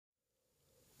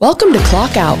Welcome to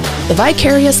Clock Out, the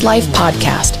Vicarious Life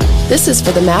podcast. This is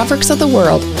for the mavericks of the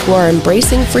world who are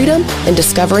embracing freedom and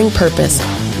discovering purpose.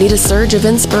 Need a surge of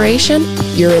inspiration?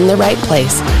 You're in the right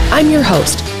place. I'm your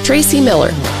host, Tracy Miller,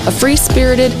 a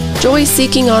free-spirited,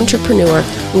 joy-seeking entrepreneur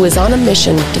who is on a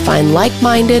mission to find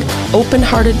like-minded,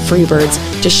 open-hearted freebirds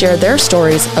to share their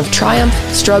stories of triumph,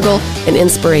 struggle, and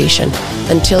inspiration.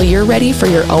 Until you're ready for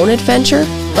your own adventure,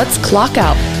 let's clock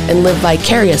out and live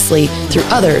vicariously through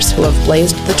others who have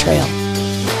blazed the trail.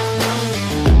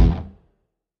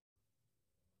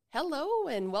 Hello,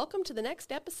 and welcome to the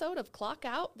next episode of Clock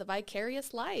Out, the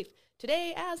Vicarious Life.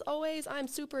 Today, as always, I'm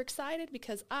super excited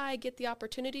because I get the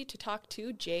opportunity to talk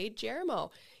to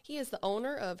Jermo. He is the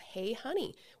owner of Hey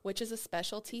Honey, which is a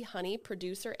specialty honey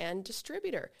producer and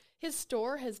distributor. His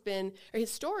story has been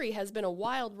a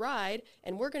wild ride,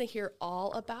 and we're going to hear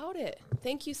all about it.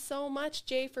 Thank you so much,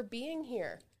 Jay, for being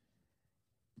here.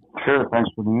 Sure, thanks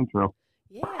for the intro.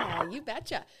 Yeah, you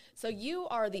betcha. So you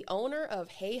are the owner of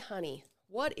Hey Honey.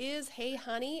 What is Hey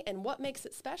Honey, and what makes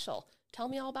it special? Tell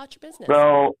me all about your business.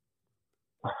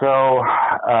 So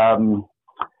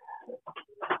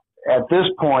at this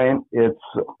point, it's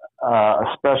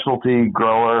a specialty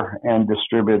grower and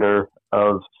distributor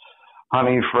of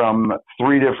honey from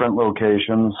 3 different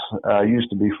locations. Used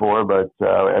to be 4, but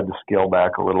I had to scale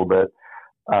back a little bit.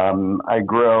 I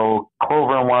grow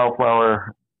clover and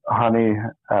wildflower honey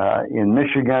in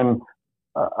Michigan,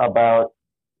 about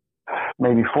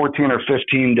maybe 14 or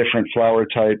 15 different flower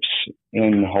types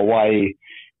in Hawaii,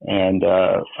 and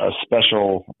a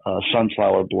special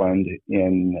sunflower blend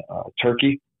in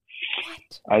Turkey.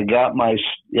 What? I got my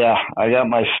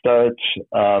start.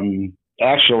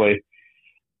 Actually,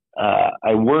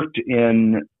 I moved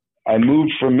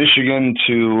from Michigan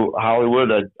to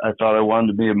Hollywood. I thought I wanted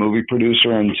to be a movie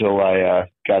producer until I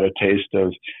got a taste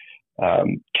of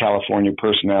California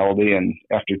personality, and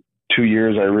after 2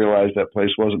 years, I realized that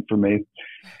place wasn't for me.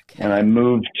 Okay. And I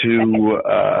moved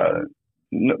to,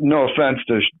 no offense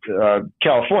to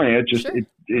California,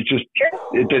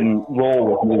 it didn't roll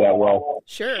with me that well.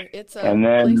 Sure, it's a and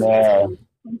then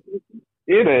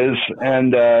it is,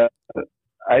 and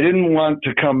I didn't want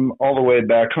to come all the way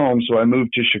back home, so I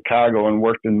moved to Chicago and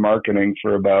worked in marketing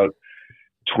for about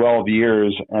 12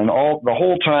 years. And the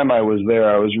whole time I was there,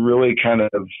 I was really kind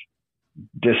of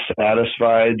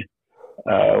dissatisfied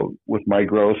with my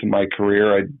growth in my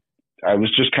career. I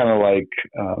was just kind of like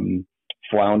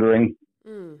floundering.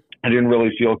 I didn't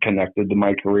really feel connected to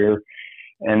my career.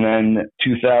 And then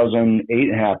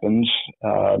 2008 happens.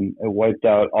 It wiped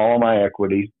out all of my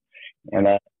equity. And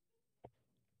a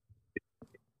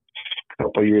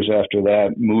couple of years after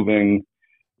that, moving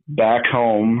back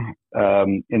home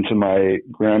into my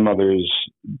grandmother's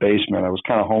basement. I was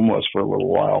kind of homeless for a little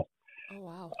while.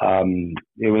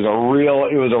 It was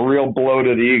a real blow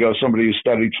to the ego. Somebody who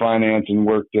studied finance and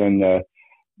worked in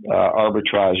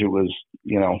arbitrage. It was,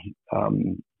 it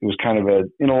was kind of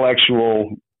an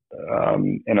intellectual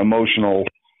and emotional,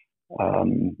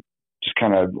 just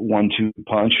kind of 1-2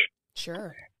 punch.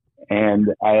 Sure. And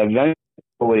I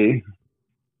eventually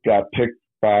got picked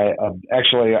by.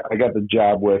 I got the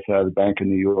job with the Bank of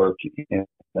New York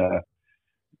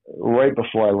right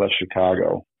before I left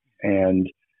Chicago, and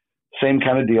same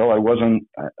kind of deal.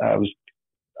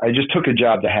 I just took a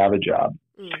job to have a job.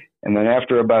 And then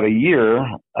after about a year,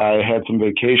 I had some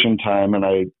vacation time, and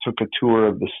I took a tour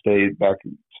of the state,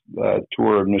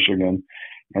 tour of Michigan,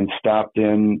 and stopped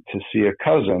in to see a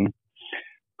cousin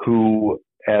who,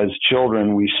 as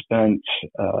children, we'd spend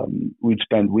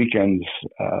weekends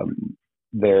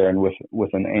there and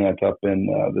with an aunt up in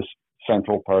this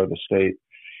central part of the state.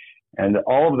 And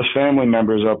all of the family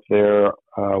members up there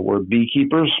were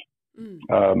beekeepers.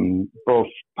 Both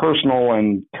personal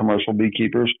and commercial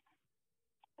beekeepers,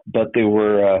 but they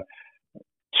were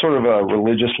sort of a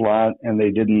religious lot, and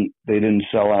they didn't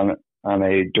sell on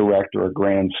a direct or a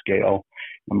grand scale.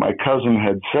 And my cousin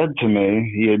had said to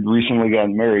me, he had recently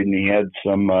gotten married, and he had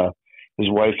his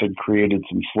wife had created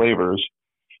some flavors.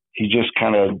 He just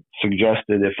kind of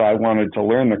suggested if I wanted to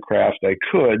learn the craft, I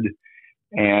could,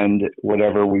 and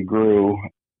whatever we grew,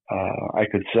 I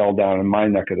could sell down in my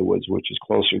neck of the woods, which is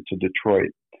closer to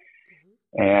Detroit.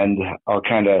 And I'll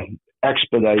kind of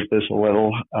expedite this a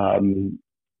little.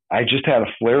 I just had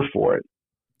a flair for it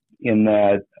in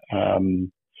that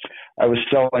I was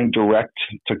selling direct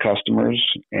to customers.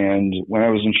 And when I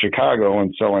was in Chicago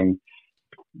and selling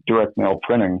direct mail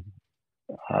printing,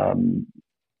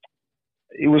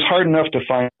 it was hard enough to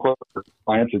find corporate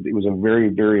clients. It was a very,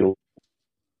 very,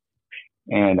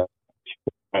 and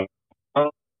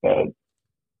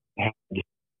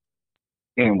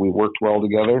we worked well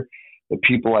together. The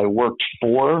people I worked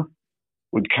for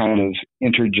would kind of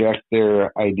interject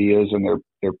their ideas and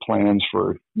their plans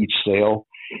for each sale.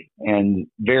 And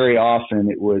very often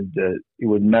it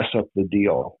would mess up the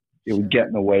deal. It would get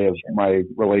in the way of my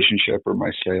relationship or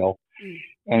my sale.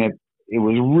 And it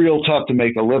was real tough to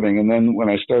make a living. And then when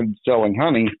I started selling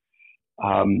honey,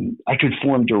 I could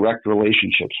form direct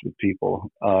relationships with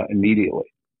people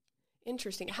immediately.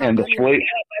 Interesting.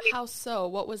 How so?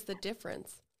 What was the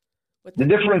difference? The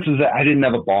difference is that I didn't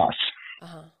have a boss.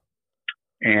 Uh-huh.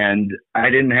 And I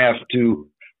didn't have to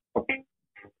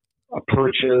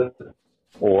purchase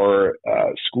or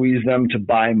squeeze them to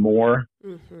buy more.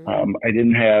 Mm-hmm. I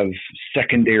didn't have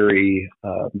secondary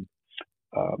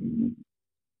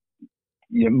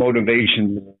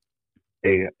motivation.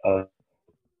 I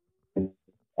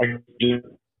just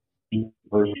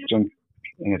person,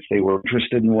 and if they were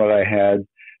interested in what I had,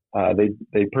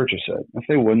 they purchase it. If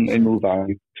they wouldn't, they move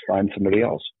on, find somebody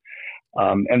else.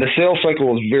 And the sales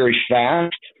cycle was very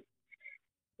fast,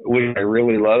 which I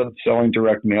really loved. Selling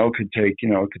direct mail could take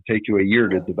you a year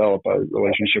to develop a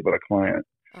relationship with a client.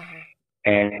 Uh-huh.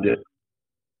 And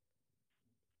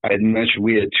I had mentioned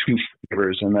we had 2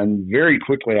 flavors, and then very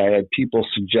quickly I had people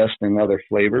suggesting other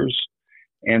flavors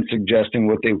and suggesting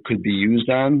what they could be used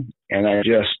on, and I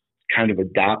just kind of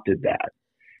adopted that.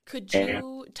 Could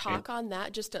you talk on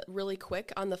that just really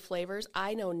quick on the flavors?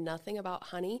 I know nothing about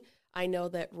honey. I know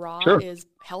that raw is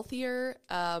healthier,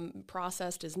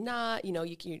 processed is not.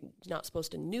 You're not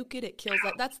supposed to nuke it; it kills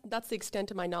that. That's the extent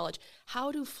of my knowledge.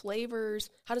 How does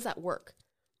that work?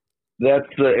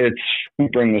 We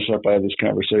bring this up. I have this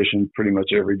conversation pretty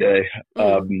much every day.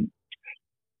 Processing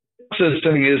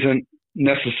isn't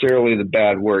necessarily the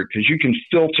bad word, because you can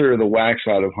filter the wax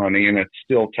out of honey and it's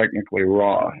still technically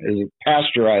raw.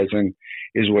 Pasteurizing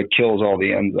is what kills all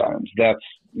the enzymes. That's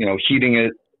heating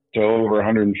it to over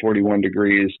 141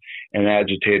 degrees and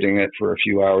agitating it for a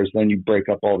few hours. Then you break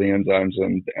up all the enzymes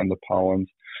and the pollens.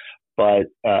 But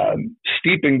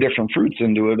steeping different fruits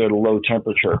into it at a low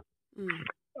temperature,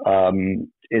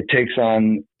 it takes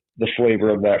on the flavor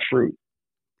of that fruit.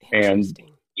 And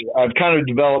I've kind of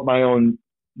developed my own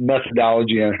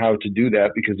methodology on how to do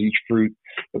that, because each fruit,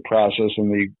 the process and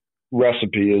the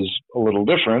recipe is a little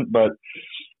different. But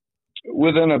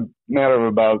within a matter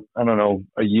of about,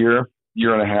 a year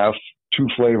and a half, 2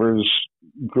 flavors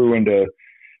grew into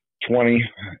 20.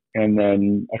 And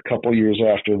then a couple years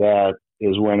after that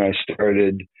is when I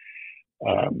started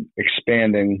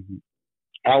expanding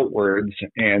outwards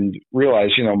and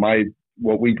realized,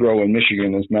 what we grow in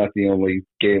Michigan is not the only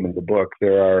game in the book.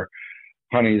 There are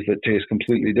honeys that taste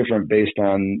completely different based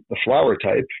on the flower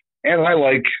type. And I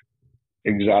like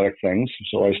exotic things.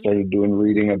 So I started doing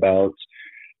reading about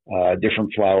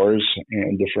different flowers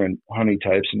and different honey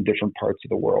types in different parts of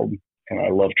the world. And I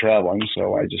love traveling.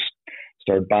 So I just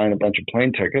started buying a bunch of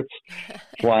plane tickets,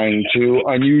 flying to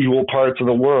unusual parts of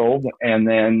the world, and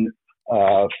then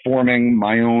forming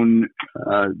my own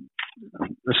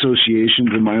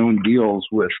associations and my own deals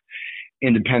with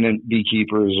independent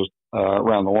beekeepers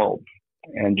around the world.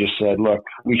 And just said, look,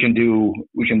 we can do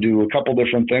a couple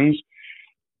different things.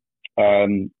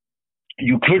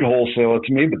 You could wholesale it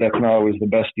to me, but that's not always the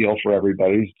best deal for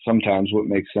everybody. Sometimes what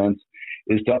makes sense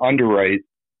is to underwrite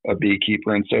a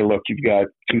beekeeper and say, look, you've got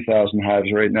 2,000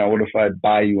 hives right now. What if I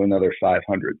buy you another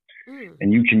 500?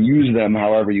 And you can use them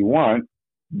however you want,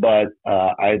 but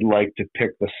I'd like to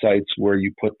pick the sites where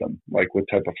you put them, like what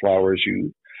type of flowers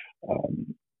you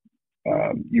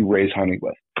raise honey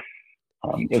with.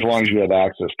 As long as you have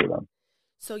access to them.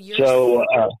 So go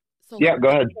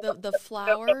ahead. The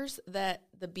flowers that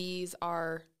the bees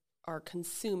are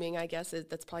consuming, I guess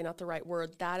that's probably not the right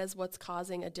word. That is what's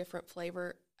causing a different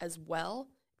flavor as well.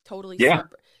 Totally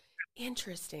separate.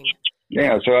 Interesting.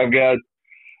 Yeah. So I've got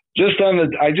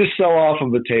I just sell off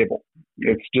of the table.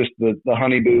 It's just the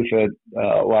honey booth at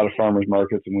a lot of farmers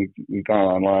markets, and we've gone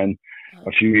online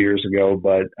a few years ago.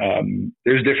 But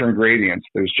there's different gradients.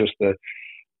 There's just the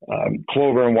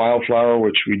clover and wildflower,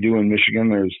 which we do in Michigan.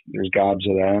 There's gobs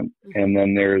of that. And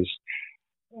then there's,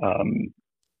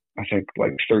 I think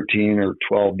like 13 or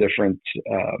 12 different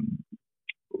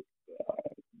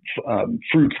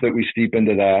fruits that we steep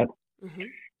into that.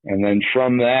 And then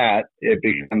from that, it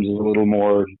becomes a little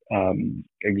more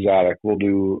exotic. We'll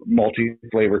do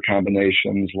multi-flavor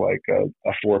combinations, like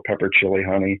a 4-pepper chili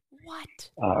honey. What?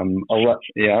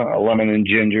 A lemon and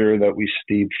ginger that we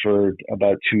steep for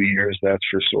about 2 years. That's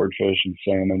for swordfish and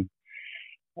salmon.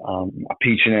 A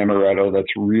peach and amaretto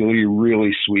that's really,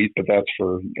 really sweet, but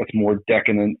that's more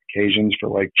decadent occasions for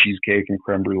like cheesecake and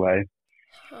creme brulee.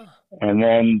 And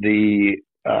then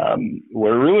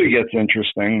where it really gets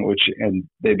interesting, and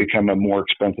they become a more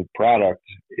expensive product,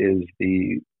 is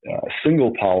the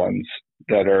single pollens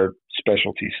that are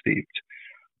specialty steeped.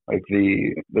 Like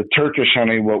the Turkish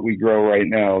honey, what we grow right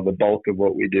now, the bulk of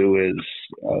what we do is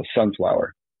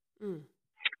sunflower.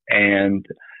 And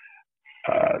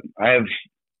I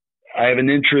have an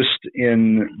interest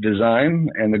in design,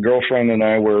 and the girlfriend and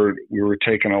I we were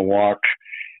taking a walk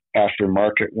after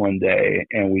market one day,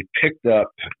 and we picked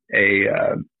up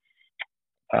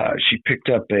she picked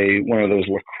up one of those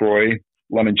LaCroix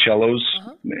limoncellos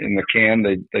in the can,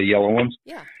 the yellow ones.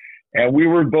 Yeah. And we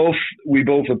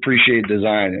both appreciate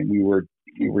design, and we were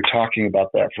talking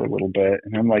about that for a little bit.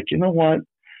 And I'm like, you know what?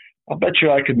 I'll bet you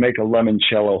I could make a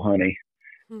limoncello honey.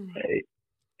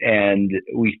 And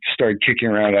we started kicking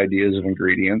around ideas of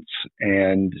ingredients.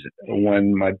 And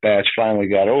when my batch finally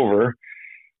got over,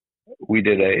 we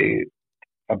did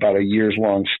about a year's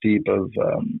long steep of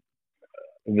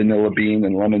vanilla bean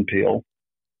and lemon peel.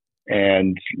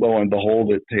 And lo and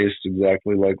behold, it tastes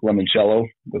exactly like limoncello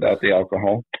without the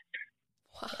alcohol.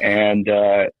 Wow. And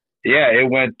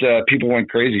it went. People went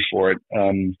crazy for it,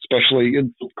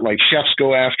 especially like chefs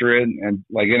go after it, and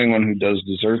like anyone who does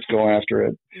desserts go after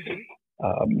it.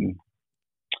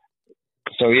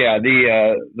 So yeah,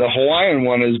 the Hawaiian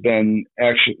one has been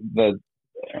actually the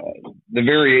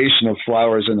variation of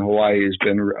flowers in Hawaii has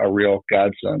been a real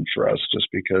godsend for us, just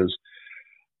because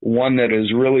one that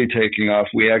is really taking off.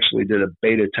 We actually did a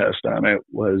beta test on it.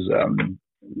 Was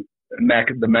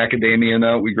the macadamia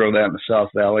nut. We grow that in the South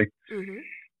Valley,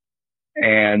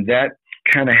 and that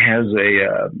kind of has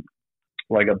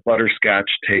like a butterscotch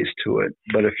taste to it.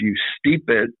 But if you steep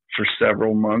it for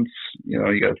several months, you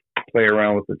got to play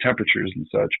around with the temperatures and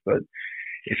such. But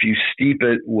if you steep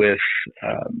it with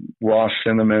raw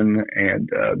cinnamon and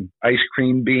ice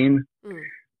cream bean,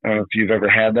 I don't know if you've ever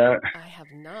had that. I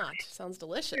have not. Sounds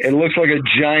delicious. It looks like a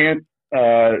giant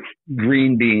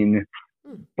green bean,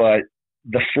 but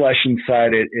the flesh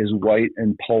inside it is white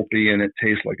and pulpy, and it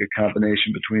tastes like a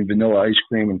combination between vanilla ice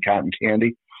cream and cotton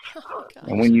candy. Oh,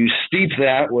 and when you steep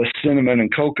that with cinnamon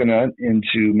and coconut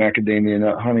into macadamia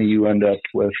nut honey, you end up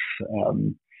with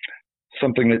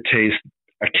something that tastes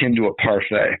akin to a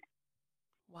parfait.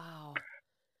 Wow.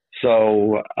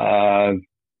 So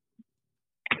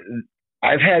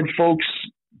I've had folks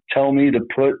tell me to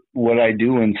put what I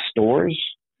do in stores.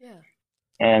 Yeah.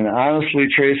 And honestly,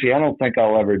 Tracy, I don't think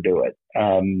I'll ever do it.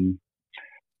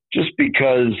 Just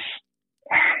because,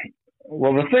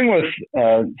 well, the thing with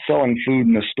selling food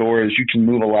in the store is you can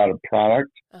move a lot of product,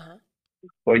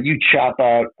 but you chop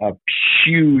out a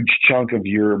huge chunk of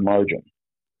your margin.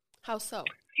 How so?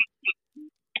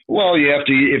 Well, you have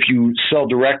to, if you sell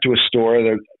direct to a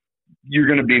store, you're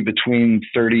going to be between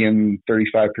 30 and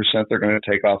 35% they're going to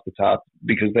take off the top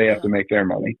because they have to make their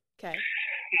money. Okay.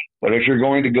 But if you're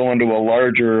going to go into a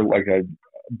larger, like a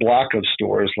block of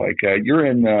stores, like you're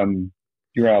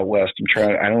out west.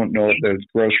 I don't know if the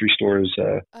grocery stores.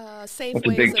 Safeway what's a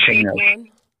big chain of? One.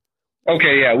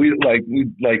 Okay, yeah, we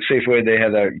like Safeway. They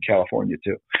have that in California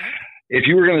too. If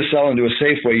you were going to sell into a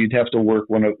Safeway, you'd have to work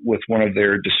with one of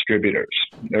their distributors.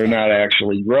 They're not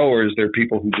actually growers. They're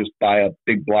people who just buy up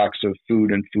big blocks of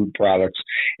food and food products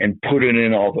and put it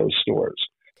in all those stores.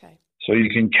 Okay. So you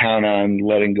can count on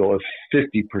letting go of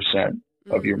 50%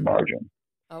 of your margin.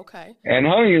 Okay. And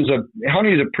honey is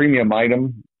a premium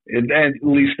item. At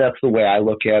least that's the way I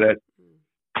look at it.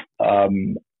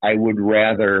 I would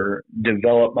rather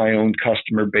develop my own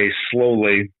customer base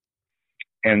slowly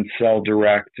and sell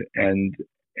direct and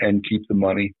keep the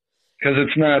money, because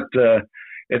it's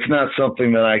not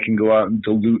something that I can go out and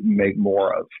dilute and make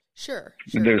more of. Sure.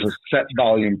 There's a set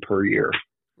volume per year.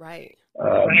 Right.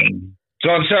 So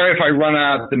I'm sorry if I run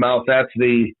out the mouth. That's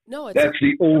the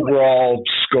overall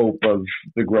scope of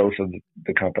the growth of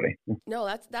the company. No,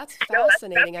 that's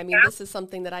fascinating. I mean, this is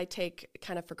something that I take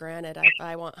kind of for granted. If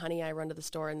I want honey, I run to the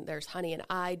store and there's honey, and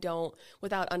I don't,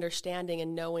 without understanding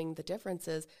and knowing the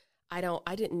differences, I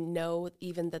didn't know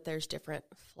even that there's different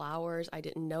flowers. I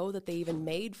didn't know that they even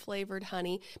made flavored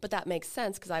honey, but that makes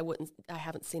sense because I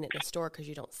haven't seen it in a store because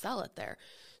you don't sell it there.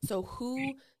 So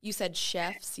you said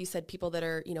chefs, you said people that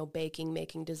are, baking,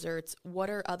 making desserts. What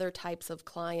are other types of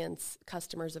clients,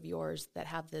 customers of yours that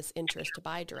have this interest to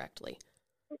buy directly?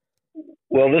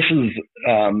 Well,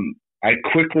 I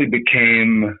quickly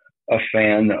became a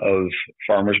fan of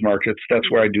farmers markets.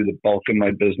 That's where I do the bulk of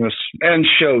my business, and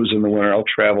shows in the winter. I'll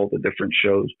travel to different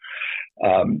shows.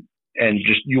 And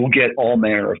you'll get all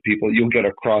manner of people. You'll get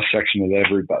a cross section of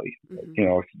everybody.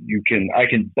 Mm-hmm. I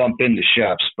can bump into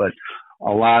chefs, but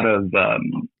a lot of,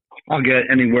 I'll get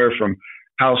anywhere from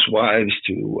housewives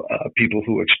to people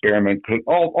who experiment,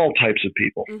 all types of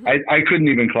people. Mm-hmm. I couldn't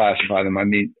even classify them. I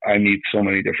meet so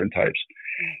many different types.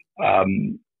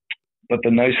 but the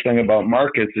nice thing about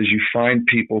markets is you find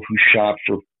people who shop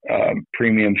for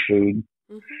premium food,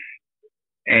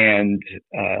 and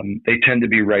they tend to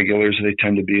be regulars. They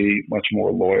tend to be much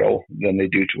more loyal than they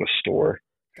do to a store.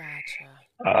 Gotcha.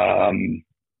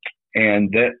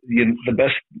 And that the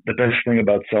best thing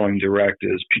about selling direct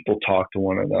is people talk to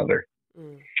one another,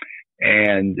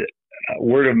 and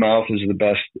word of mouth is the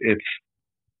best. It's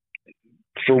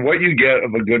for what you get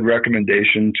of a good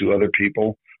recommendation to other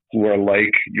people who are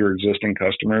like your existing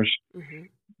customers.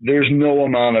 There's no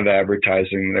amount of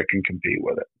advertising that can compete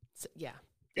with it. So, yeah,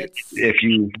 it's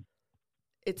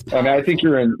powerful. I mean, I think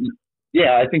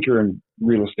you're in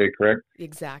real estate, correct?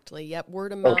 Exactly. Yep.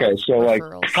 Word of mouth. Okay. So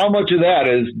referrals. Like how much of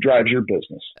that drives your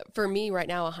business? For me right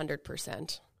now,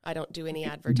 100%. I don't do any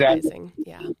advertising.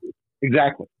 Yeah.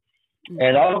 Exactly.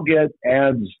 And I'll get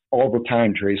ads all the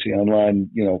time, Tracy, online,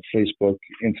 Facebook,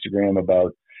 Instagram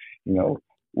about,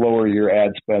 lower your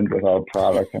ad spend with our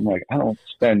product. I'm like, I don't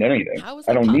spend anything. How is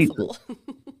that I don't possible? need to.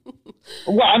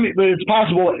 Well, I mean, but it's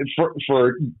possible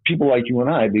for people like you and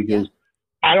I, because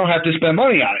I don't have to spend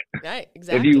money on it. Right,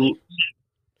 exactly.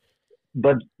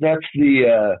 But that's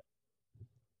the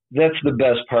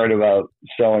best part about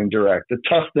selling direct. The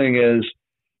tough thing is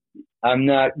I'm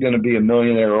not going to be a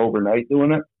millionaire overnight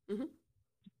doing it.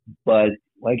 But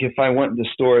like if I went into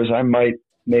stores, I might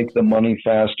make the money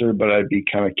faster, but I'd be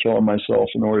kind of killing myself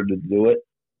in order to do it.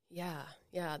 Yeah.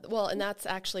 Yeah. Well, and that's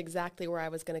actually exactly where I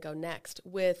was going to go next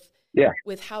with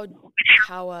how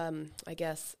I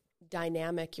guess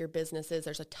dynamic your business is.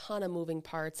 There's a ton of moving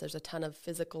parts. There's a ton of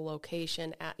physical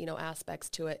location, aspects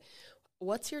to it.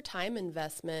 What's your time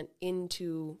investment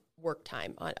into work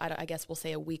time? I guess we'll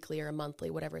say a weekly or a monthly,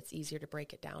 whatever it's easier to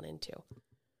break it down into.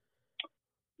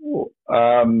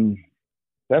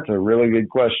 That's a really good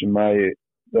question.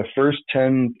 The first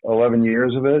 10, 11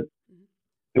 years of it,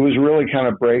 it was really kind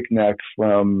of breakneck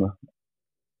from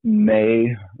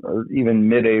May or even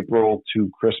mid-April to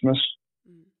Christmas,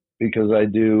 because I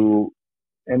do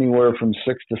anywhere from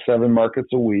 6 to 7 markets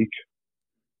a week.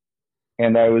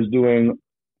 And I was doing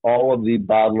all of the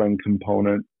bottling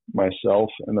component myself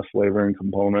and the flavoring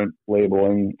component,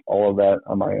 labeling, all of that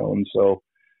on my own. So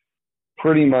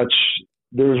pretty much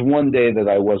there was one day that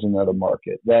I wasn't at a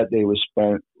market. That day was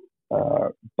spent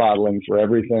bottling for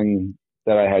everything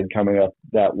that I had coming up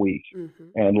that week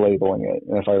and labeling it.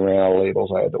 And if I ran out of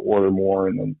labels, I had to order more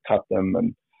and then cut them.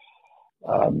 And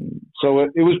so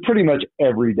it was pretty much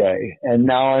every day. And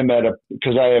now I'm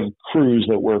because I have crews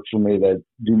that work for me that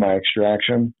do my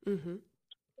extraction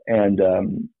and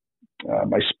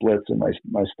my splits and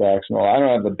my stacks and all. I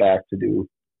don't have the back to do.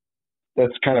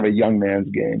 That's kind of a young man's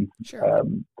game,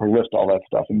 to lift all that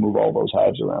stuff and move all those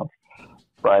hives around.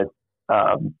 But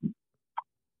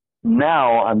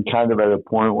now I'm kind of at a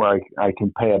point where I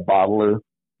can pay a bottler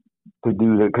to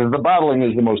do that, because the bottling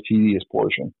is the most tedious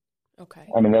portion. Okay.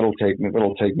 I mean, it'll take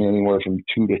me anywhere from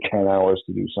 2 to 10 hours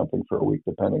to do something for a week,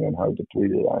 depending on how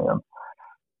depleted I am.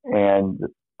 And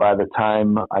by the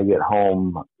time I get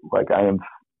home, like I'm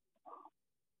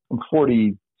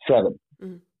 47.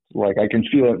 Like I can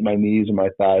feel it in my knees and my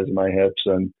thighs and my hips.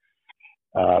 And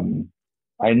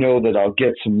I know that I'll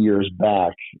get some years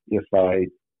back if I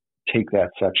take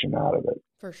that section out of it.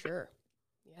 For sure.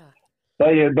 Yeah.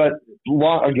 But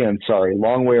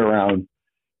long way around.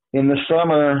 In the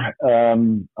summer,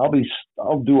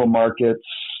 I'll do a market.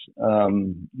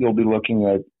 You'll be looking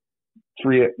at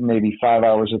 3, maybe 5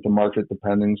 hours at the market,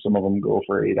 depending. Some of them go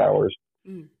for 8 hours,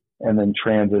 and then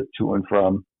transit to and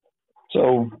from.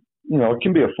 So, it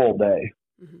can be a full day.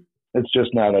 It's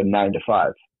just not a 9 to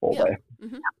 5 full day.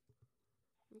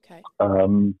 Okay.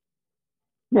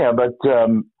 But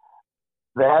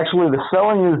the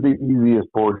selling is the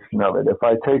easiest portion of it. If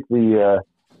I take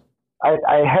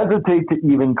I hesitate to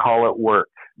even call it work,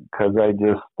 because I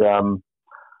just,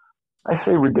 I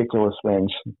say ridiculous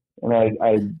things, and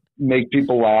I make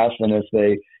people laugh. And if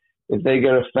they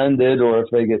get offended or if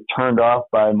they get turned off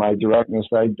by my directness,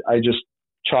 I just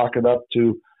chalk it up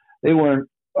to, they weren't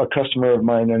a customer of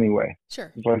mine anyway.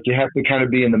 Sure. It's like you have to kind of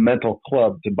be in the mental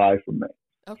club to buy from me.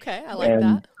 Okay. I like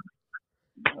that.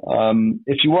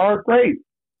 If you are, great.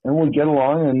 And we'll get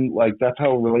along. And like, that's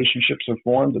how relationships are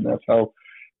formed. And that's how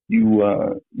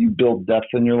you build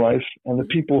depth in your life. And the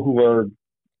people who are,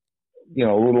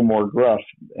 a little more gruff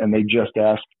and they just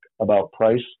ask about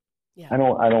price, I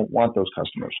don't want those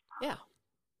customers. Yeah.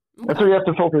 Okay. And so you have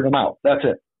to filter them out. That's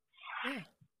it. Yeah.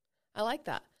 I like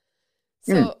that.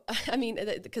 So, I mean,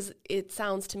 because it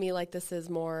sounds to me like this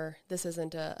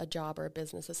isn't a job or a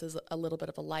business. This is a little bit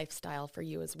of a lifestyle for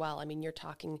you as well. I mean, you're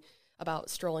talking about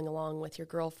strolling along with your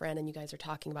girlfriend and you guys are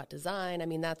talking about design. I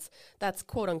mean, that's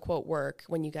quote unquote work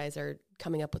when you guys are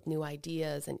coming up with new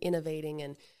ideas and innovating.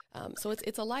 And so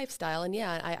it's a lifestyle. And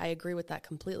yeah, I agree with that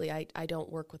completely. I don't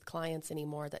work with clients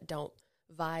anymore that don't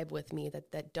vibe with me,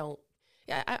 that don't.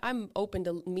 Yeah, I'm open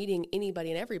to meeting anybody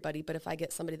and everybody, but if I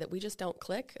get somebody that we just don't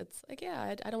click, it's like,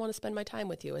 yeah, I don't want to spend my time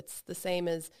with you. It's the same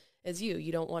as you.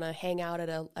 You don't want to hang out at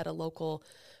a local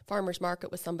farmer's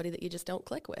market with somebody that you just don't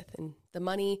click with. And the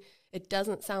money, it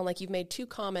doesn't sound like you've made two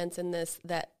comments in this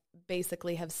that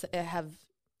basically have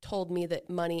told me that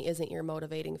money isn't your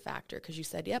motivating factor, because you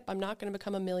said, yep, I'm not going to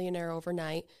become a millionaire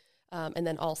overnight. And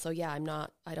then also, yeah,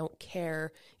 I don't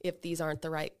care if these aren't the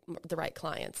right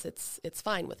clients. It's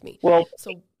fine with me. Well,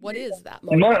 so what is that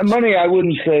motivation? Money, I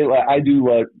wouldn't say, I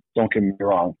do, don't get me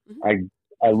wrong. Mm-hmm.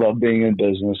 I love being in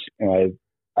business, and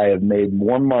I have made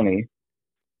more money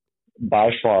by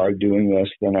far doing this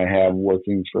than I have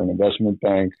working for an investment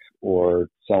bank or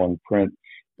selling print,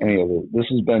 any of it. This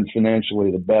has been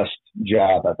financially the best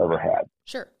job I've ever had.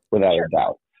 Sure. Without a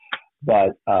doubt.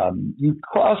 But you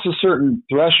cross a certain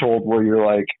threshold where you're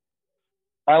like,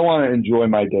 I want to enjoy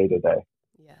my day to day.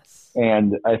 Yes.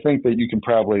 And I think that you can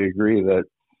probably agree that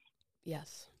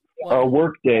yes, our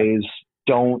work days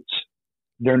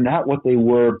they're not what they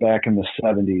were back in the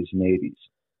 70s and 80s.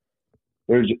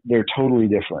 They're totally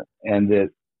different. And that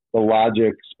the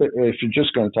logic, if you're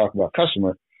just going to talk about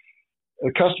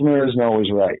the customer isn't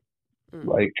always right.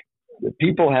 Like,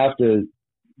 people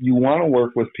you want to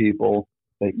work with people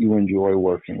that you enjoy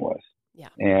working with. Yeah.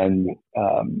 And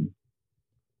I'll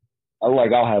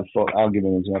give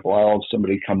an example. I'll have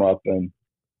somebody come up and,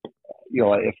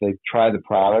 if they try the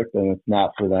product and it's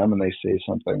not for them and they say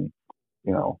something,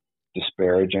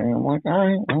 disparaging, I'm like, all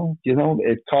right, well,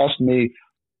 it cost me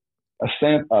a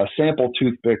sample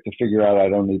toothpick to figure out I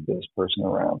don't need this person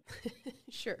around.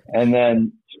 Sure. And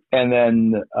then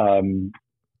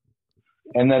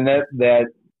that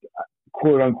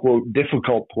quote unquote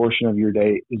difficult portion of your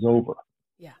day is over.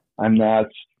 Yeah. I'm not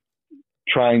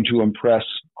trying to impress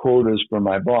quotas for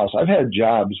my boss. I've had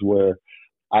jobs where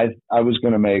I was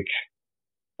going to make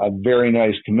a very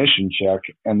nice commission check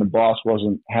and the boss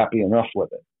wasn't happy enough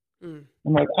with it. I'm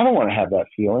like, I don't want to have that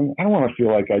feeling. I don't want to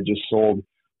feel like I just sold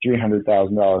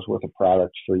 $300,000 worth of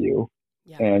products for you.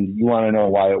 Yeah. And you want to know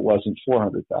why it wasn't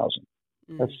 $400,000.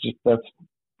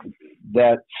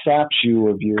 That saps you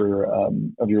of your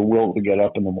will to get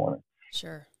up in the morning.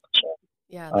 Sure.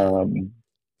 Yeah.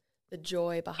 The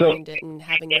joy behind it and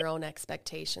having your own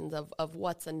expectations of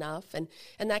what's enough. And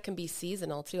that can be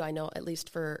seasonal too. I know, at least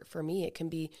for me, it can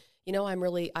be,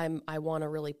 I want to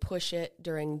really push it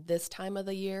during this time of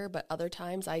the year, but other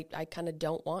times I kind of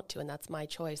don't want to, and that's my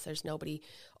choice. There's nobody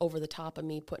over the top of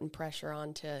me putting pressure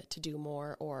on to do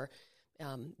more or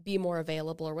be more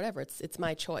available or whatever. It's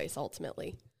my choice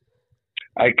ultimately.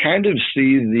 I kind of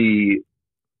see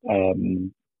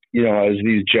as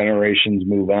these generations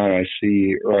move on, I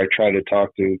try to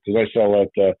talk to, because I sell at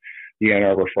the Ann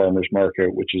Arbor Farmers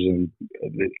Market, which is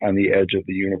on the edge of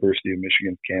the University of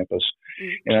Michigan campus.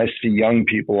 And I see young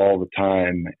people all the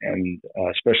time, and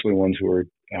especially ones who are,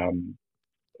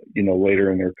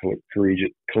 later in their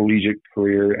collegiate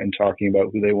career and talking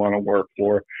about who they want to work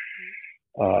for.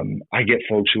 I get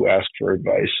folks who ask for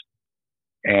advice,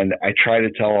 and I try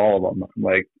to tell all of them,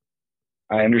 like,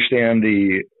 I understand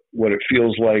what it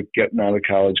feels like getting out of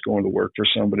college, going to work for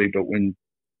somebody, but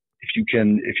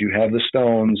if you have the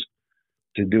stones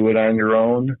to do it on your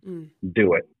own,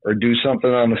 do it, or do something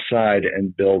on the side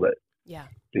and build it. Yeah.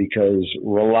 Because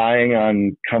relying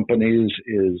on companies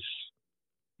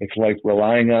it's like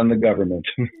relying on the government.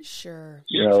 Sure.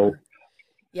 Sure.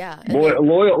 Yeah.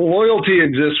 Loyalty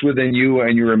exists within you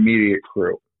and your immediate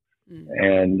crew.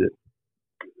 And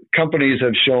companies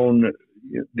have shown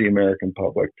the American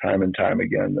public time and time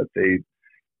again that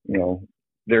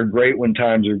they're great when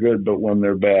times are good, but when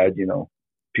they're bad,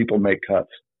 people make cuts.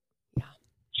 Yeah.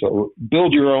 So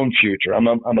build your own future. I'm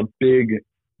a big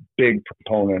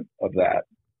proponent of that.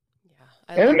 Yeah.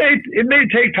 And it may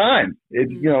take time.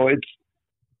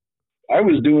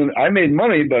 I made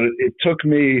money, but it took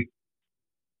me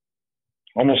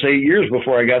almost 8 years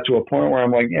before I got to a point where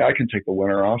I'm like, yeah, I can take the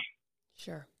winter off.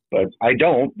 Sure. But I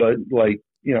don't, but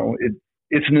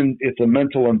it's a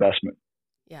mental investment.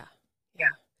 Yeah. Yeah.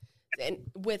 And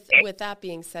with that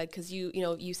being said, because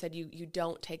you said you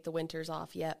don't take the winters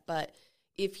off yet, but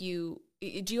do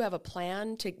you have a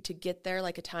plan to get there,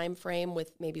 like a time frame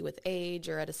with age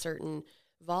or at a certain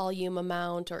volume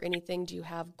amount or anything? Do you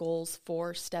have goals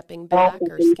for stepping back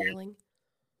or scaling?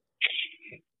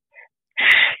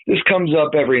 This comes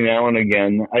up every now and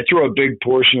again. I throw a big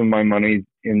portion of my money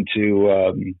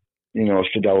into a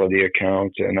Fidelity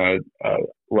account and a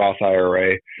Roth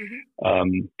IRA.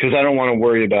 Cause I don't want to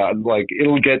worry about, like,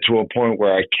 it'll get to a point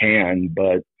where I can,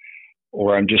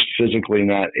 or I'm just physically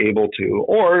not able to,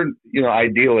 or,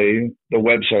 ideally the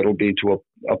website will be to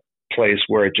a place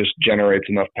where it just generates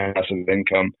enough passive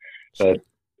income that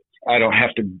I don't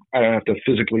have to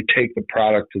physically take the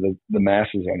product to the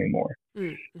masses anymore.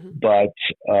 But,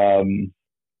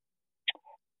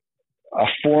 a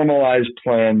formalized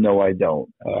plan, no, I don't.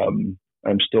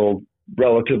 I'm still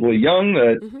relatively young.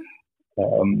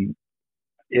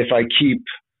 If I keep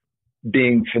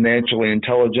being financially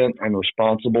intelligent and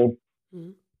responsible,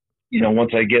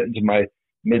 once I get into my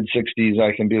mid 60s,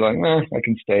 I can be like, I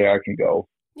can stay, I can go.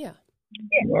 Yeah.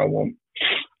 I won't.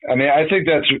 I mean, I think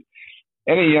that's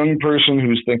any young person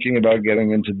who's thinking about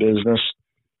getting into business,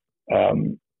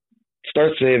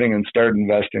 start saving and start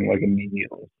investing like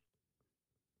immediately.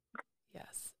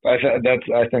 Yes. I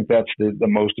think that's the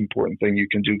most important thing you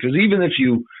can do, because even if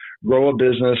you grow a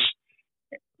business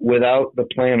without the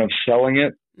plan of selling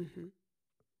it,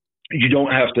 you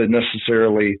don't have to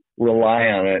necessarily rely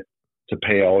on it to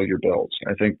pay all your bills.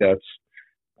 I think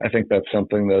that's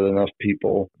something that enough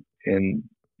people in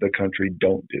the country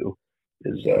don't do,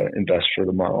 is invest for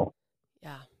tomorrow.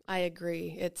 Yeah, I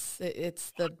agree.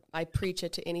 I preach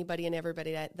it to anybody and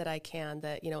everybody that I can,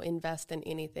 that, invest in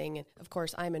anything. And of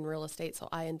course, I'm in real estate, so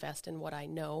I invest in what I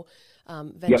know,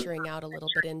 venturing out a little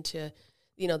bit into,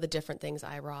 the different things,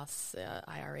 IROs,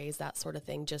 IRAs, that sort of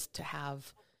thing, just to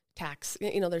have tax,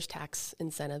 there's tax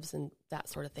incentives and that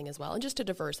sort of thing as well, and just to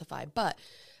diversify. But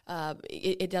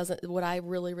it doesn't, what I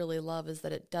really, really love is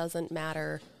that it doesn't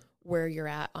matter where you're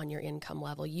at on your income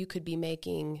level. You could be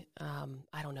making,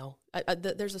 I don't know,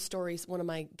 there's a story one of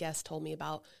my guests told me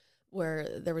about, where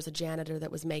there was a janitor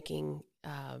that was making,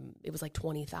 it was like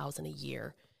 $20,000 a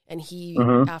year. And he,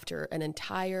 after an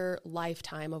entire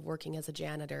lifetime of working as a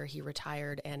janitor, he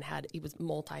retired and he was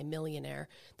multi-millionaire,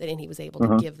 and he was able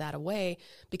to give that away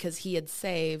because he had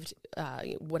saved,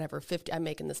 50, I'm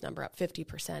making this number up,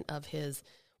 50% of his,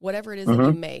 whatever it is that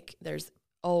you make, there's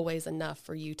always enough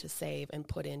for you to save and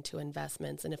put into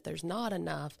investments. And if there's not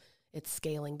enough, it's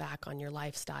scaling back on your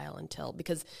lifestyle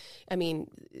because I mean,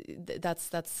 that's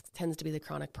tends to be the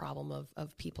chronic problem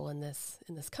of people in this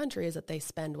country, is that they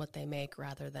spend what they make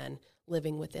rather than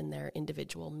living within their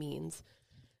individual means.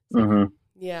 So,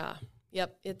 yeah.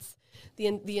 Yep. It's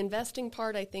the investing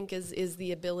part, I think, is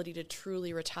the ability to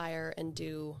truly retire and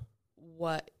do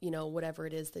whatever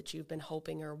it is that you've been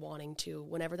hoping or wanting to,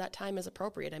 whenever that time is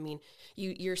appropriate. I mean,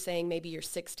 you're saying maybe your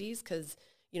 60s, because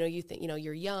you think,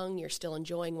 you're young, you're still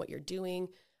enjoying what you're doing.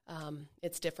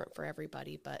 It's different for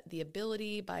everybody, but the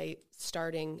ability by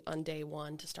starting on day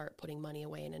one to start putting money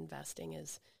away and investing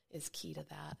is key to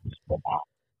that.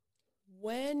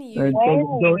 When you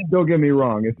don't get me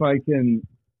wrong, if I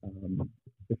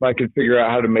can figure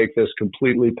out how to make this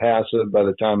completely passive by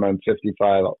the time I'm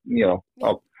 55,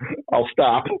 I'll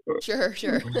stop. Sure.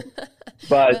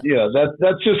 But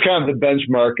that's just kind of the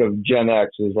benchmark of Gen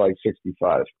X, is like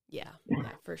 65. Yeah,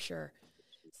 for sure.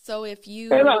 So if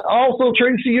you... And also,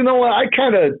 Tracy, you know what? I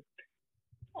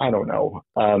don't know.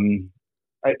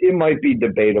 It might be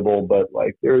debatable, but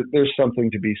like there's something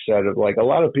to be said of, like, a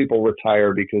lot of people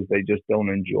retire because they just don't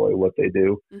enjoy what they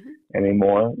do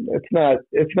anymore. It's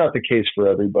not the case for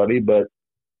everybody, but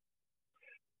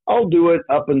I'll do it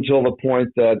up until the point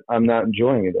that I'm not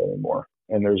enjoying it anymore.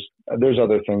 And there's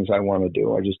other things I want to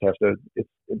do. I just have to,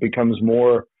 it becomes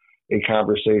more a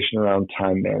conversation around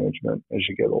time management as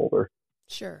you get older.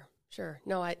 Sure.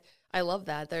 No, I love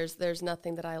that. There's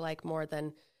nothing that I like more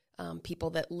than people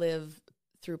that live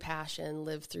through passion,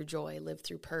 live through joy, live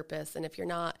through purpose. And if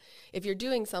you're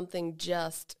doing something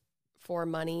just for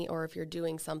money, or if you're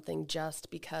doing something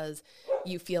just because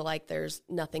you feel like there's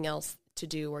nothing else to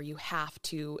do, or you have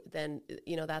to, then,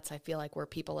 that's, I feel like, where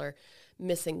people are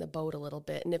missing the boat a little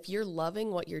bit. And if you're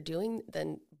loving what you're doing,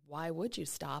 then why would you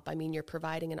stop? I mean, you're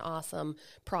providing an awesome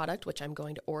product, which I'm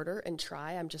going to order and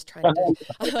try. I'm just trying to,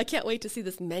 I can't wait to see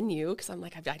this menu, because I'm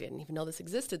like, I didn't even know this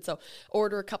existed. So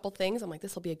order a couple things. I'm like,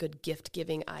 this will be a good gift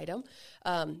giving item.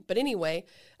 But anyway,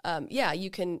 you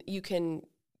can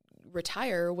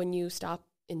retire when you stop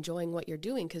enjoying what you're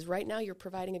doing, because right now you're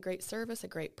providing a great service, a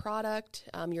great product.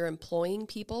 You're employing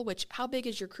people, how big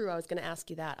is your crew? I was going to ask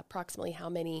you that. Approximately how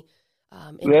many?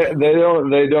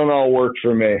 They don't all work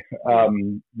for me.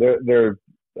 They're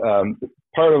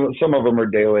part of, some of them are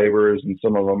day laborers, and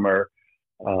some of them are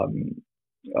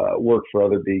work for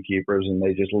other beekeepers, and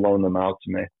they just loan them out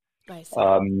to me. Nice.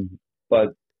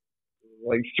 But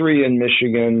like 3 in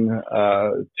Michigan,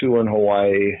 2 in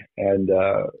Hawaii, and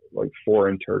like 4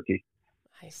 in Turkey.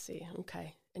 I see.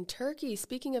 Okay. And Turkey,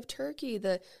 speaking of Turkey,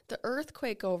 the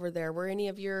earthquake over there,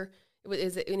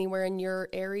 is it anywhere in your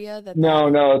area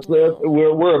No,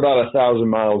 we're about 1,000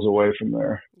 miles away from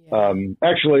there. Yeah.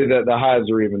 Actually, the hives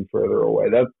are even further away.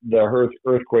 The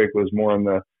earthquake was more in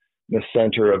the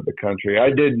center of the country.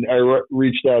 I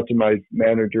reached out to my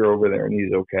manager over there, and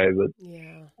he's okay. But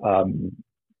yeah.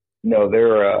 No,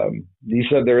 he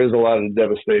said there is a lot of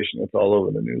devastation. It's all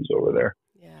over the news over there.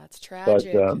 Yeah, it's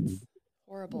tragic. But, it's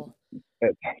horrible.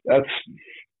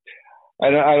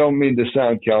 I don't mean to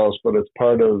sound callous, but it's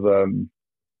part of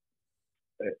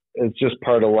it's just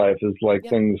part of life. It's like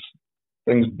things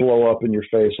blow up in your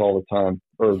face all the time,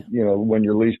 or when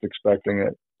you're least expecting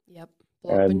it. Yep.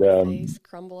 Blow up in your face,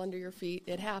 crumble under your feet.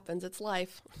 It happens. It's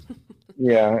life.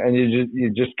 Yeah, and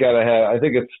you just gotta have. I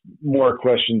think it's more a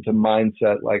question to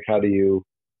mindset. Like, how do you,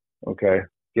 get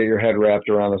your head wrapped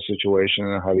around a situation,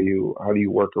 and how do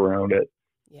you work around it?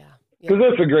 Yeah. Because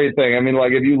that's a great thing. I mean,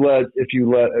 like if you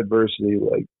let adversity,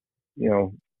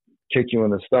 kick you in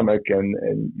the stomach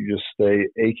and you just stay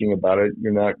aching about it,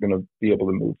 you're not going to be able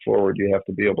to move forward. You have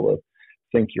to be able to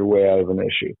think your way out of an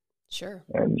issue. Sure.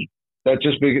 And that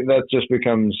just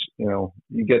becomes,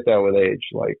 you get that with age.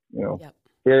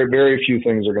 Very, very few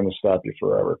things are going to stop you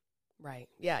forever. Right.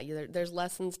 Yeah. There's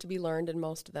lessons to be learned, and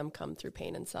most of them come through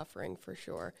pain and suffering for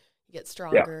sure. You get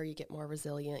stronger, you get more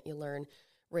resilient, you learn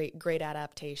great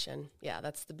adaptation. Yeah,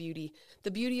 that's the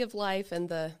beauty of life, and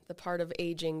the part of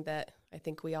aging that I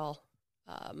think we all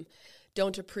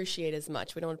don't appreciate as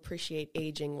much. We don't appreciate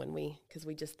aging because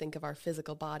we just think of our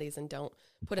physical bodies and don't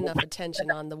put enough attention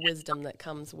on the wisdom that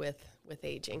comes with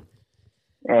aging.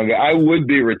 Okay, I would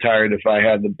be retired if I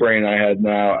had the brain I have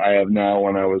now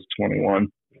when I was 21.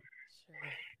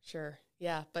 Sure.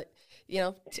 Yeah, but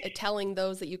telling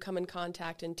those that you come in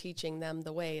contact and teaching them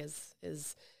the way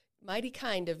is mighty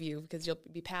kind of you, because you'll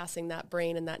be passing that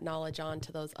brain and that knowledge on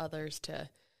to those others to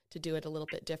do it a little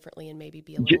bit differently and maybe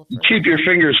be a little further. Keep your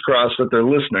fingers crossed that they're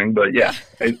listening, but yeah,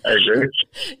 I agree.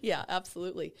 Yeah,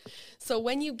 absolutely. So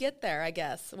when you get there, I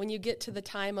guess, when you get to the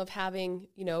time of having,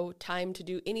 time to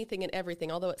do anything and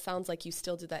everything, although it sounds like you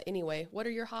still do that anyway, what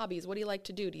are your hobbies? What do you like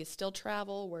to do? Do you still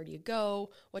travel? Where do you go?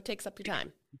 What takes up your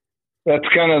time? That's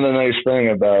kind of the nice thing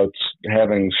about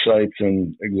having sites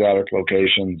in exotic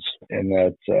locations, in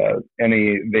that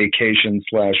any vacation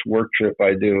 / work trip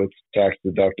I do, it's tax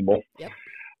deductible. Yep.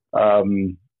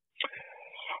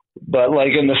 But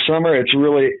like in the summer,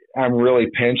 I'm really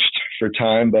pinched for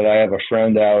time, but I have a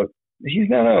friend out. He's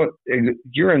not out.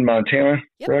 You're in Montana,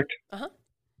 yep. Correct? Uh-huh.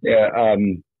 Yeah.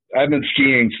 I've been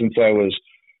skiing since I was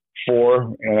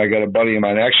 4, and I got a buddy of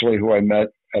mine actually who I met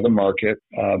at the market.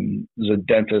 There's a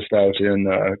dentist out in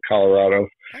Colorado.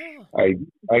 Oh.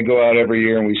 I go out every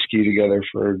year and we ski together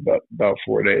for about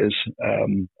 4 days. I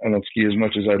don't ski as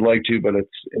much as I'd like to, but it's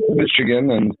in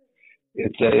Michigan, and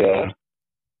it's a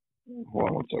hold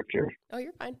on one sec here. Oh,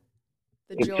 you're fine.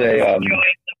 It's a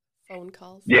phone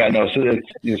calls. Yeah, no, so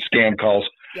it's scam calls.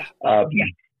 Yeah.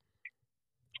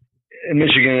 And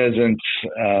Michigan isn't.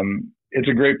 It's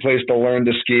a great place to learn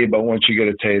to ski, but once you get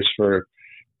a taste for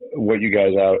what you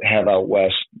guys have out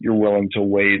west, you're willing to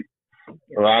wait,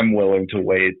 or I'm willing to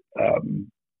wait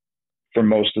for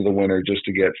most of the winter just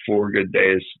to get 4 good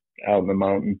days out in the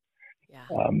mountain. Yeah.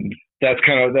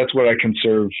 That's what I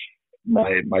conserve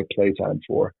my playtime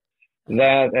for.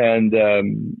 That, and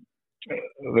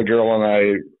the girl and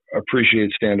I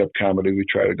appreciate stand-up comedy. We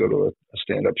try to go to a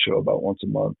stand-up show about once a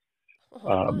month.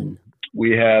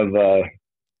 We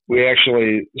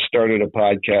actually started a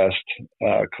podcast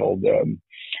called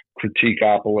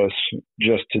Critiqueopolis,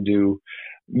 just to do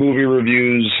movie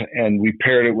reviews, and we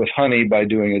paired it with honey by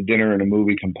doing a dinner and a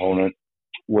movie component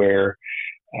where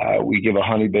we give a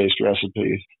honey-based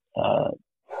recipe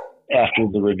after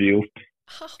the review.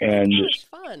 Oh, and gosh,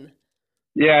 fun.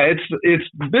 Yeah, it's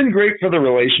been great for the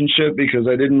relationship, because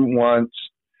I didn't want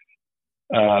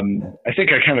I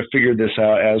think I kind of figured this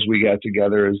out as we got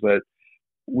together, is that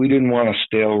we didn't want a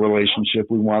stale relationship.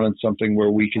 We wanted something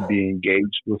where we could be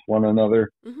engaged with one another.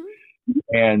 Mm-hmm.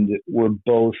 And we're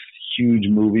both huge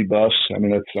movie buffs. I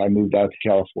mean, I moved out to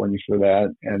California for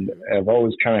that, and I've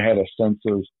always kind of had a sense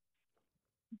of,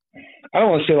 I don't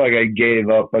want to say like I gave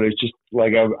up, but it's just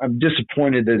like I'm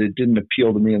disappointed that it didn't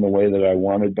appeal to me in the way that I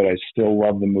wanted, but I still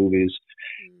love the movies.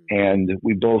 And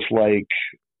we both like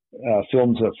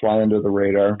films that fly under the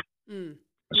radar.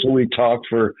 So we talked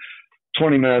for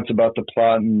 20 minutes about the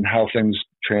plot and how things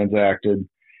transacted,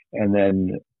 and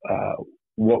then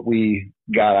what we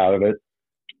got out of it.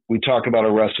 We talk about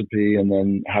a recipe and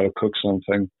then how to cook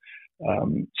something,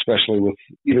 especially with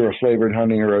either a flavored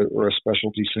honey or a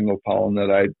specialty single pollen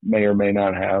that I may or may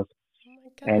not have. Oh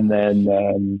my And then,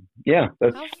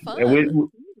 that's, how fun.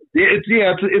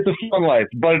 It's a fun life,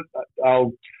 but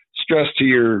I'll stress to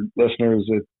your listeners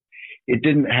that it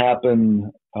didn't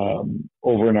happen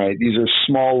overnight. These are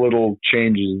small little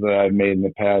changes that I've made in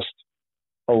the past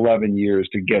 11 years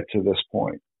to get to this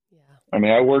point. Yeah. I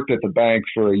mean, I worked at the bank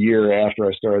for a year after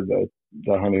I started the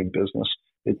hunting business.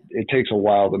 It takes a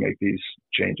while to make these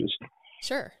changes.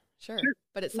 Sure.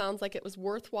 But it sounds like it was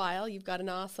worthwhile. You've got an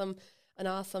awesome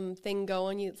thing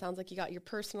going. It sounds like you got your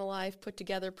personal life put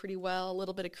together pretty well, a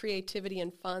little bit of creativity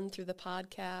and fun through the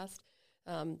podcast,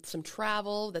 some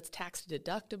travel that's tax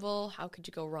deductible. How could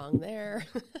you go wrong there?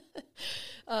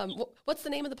 What's the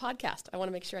name of the podcast? I want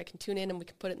to make sure I can tune in and we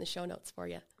can put it in the show notes for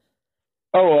you.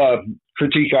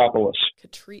 Critiqueopolis.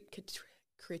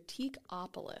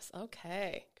 Critiqueopolis.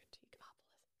 Okay.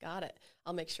 Critiqueopolis. Got it.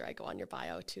 I'll make sure I go on your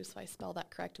bio too, so I spell that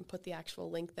correct and put the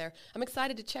actual link there. I'm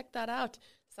excited to check that out.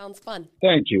 Sounds fun.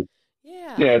 Thank you.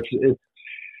 Yeah. Yeah,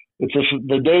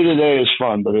 the day-to-day is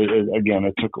fun, but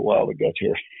it took a while to get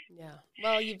here. Yeah.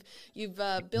 Well, you've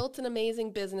built an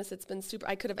amazing business. It's been super.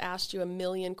 I could have asked you a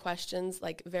million questions,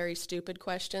 like very stupid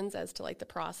questions, as to like the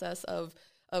process of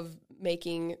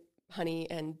making honey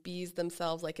and bees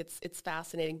themselves. Like it's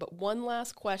fascinating. But one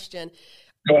last question.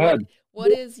 Go ahead.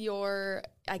 What is your,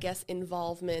 I guess,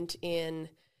 involvement in,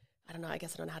 I don't know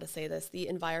how to say this, the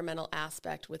environmental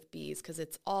aspect with bees, because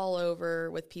it's all over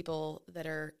with people that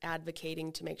are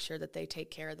advocating to make sure that they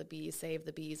take care of the bees, save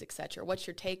the bees, etc. What's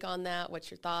your take on that? What's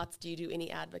your thoughts? Do you do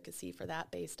any advocacy for that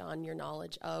based on your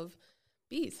knowledge of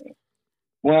bees?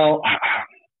 Well,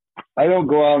 I don't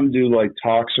go out and do like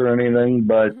talks or anything,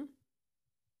 but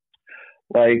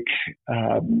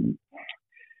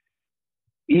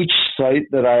each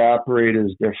site that I operate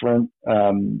is different.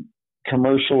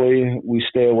 Commercially, we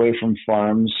stay away from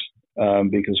farms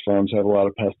because farms have a lot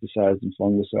of pesticides and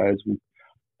fungicides.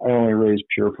 I only raise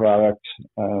pure product.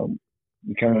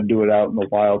 We kind of do it out in the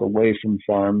wild away from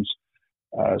farms.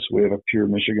 So we have a pure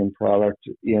Michigan product.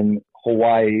 In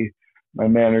Hawaii, my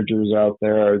managers out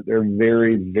there, they're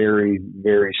very, very,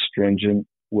 very stringent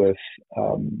with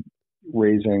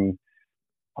raising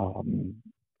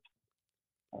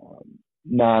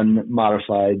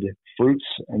non-modified fruits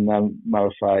and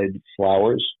non-modified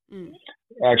flowers.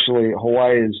 Actually,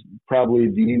 Hawaii is probably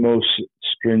the most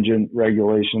stringent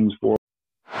regulations for.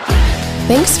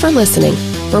 Thanks for listening.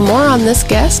 For more on this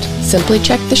guest, simply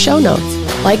check the show notes.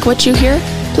 Like what you hear?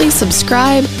 Please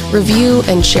subscribe, review,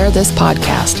 and share this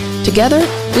podcast. Together,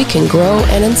 we can grow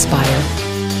and inspire.